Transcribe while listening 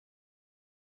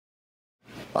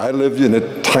I lived in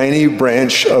a tiny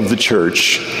branch of the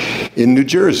church in New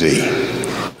Jersey,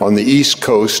 on the East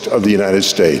Coast of the United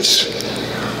States.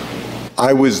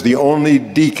 I was the only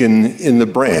deacon in the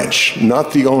branch,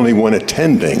 not the only one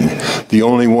attending, the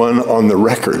only one on the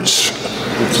records.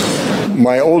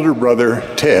 My older brother,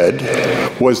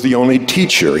 Ted, was the only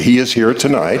teacher. He is here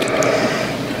tonight.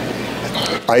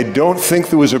 I don't think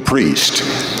there was a priest,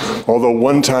 although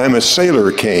one time a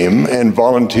sailor came and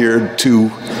volunteered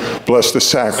to bless the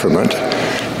sacrament.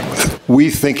 We,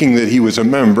 thinking that he was a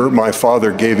member, my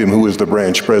father gave him, who was the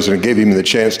branch president, gave him the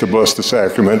chance to bless the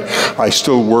sacrament. I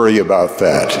still worry about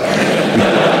that.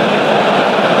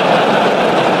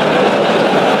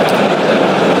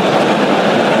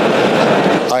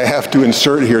 I have to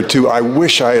insert here too, I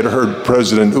wish I had heard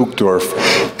President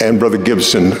Uchtdorf and Brother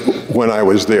Gibson when I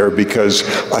was there, because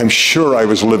I'm sure I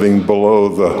was living below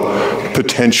the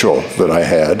potential that I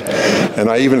had. And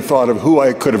I even thought of who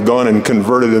I could have gone and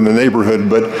converted in the neighborhood,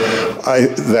 but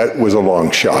that was a long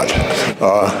shot.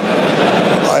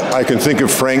 I can think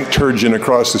of Frank Turgeon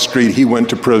across the street. He went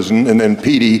to prison, and then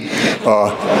Petey,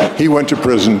 he went to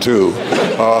prison too.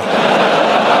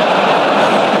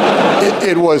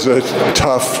 It was a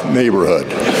tough neighborhood.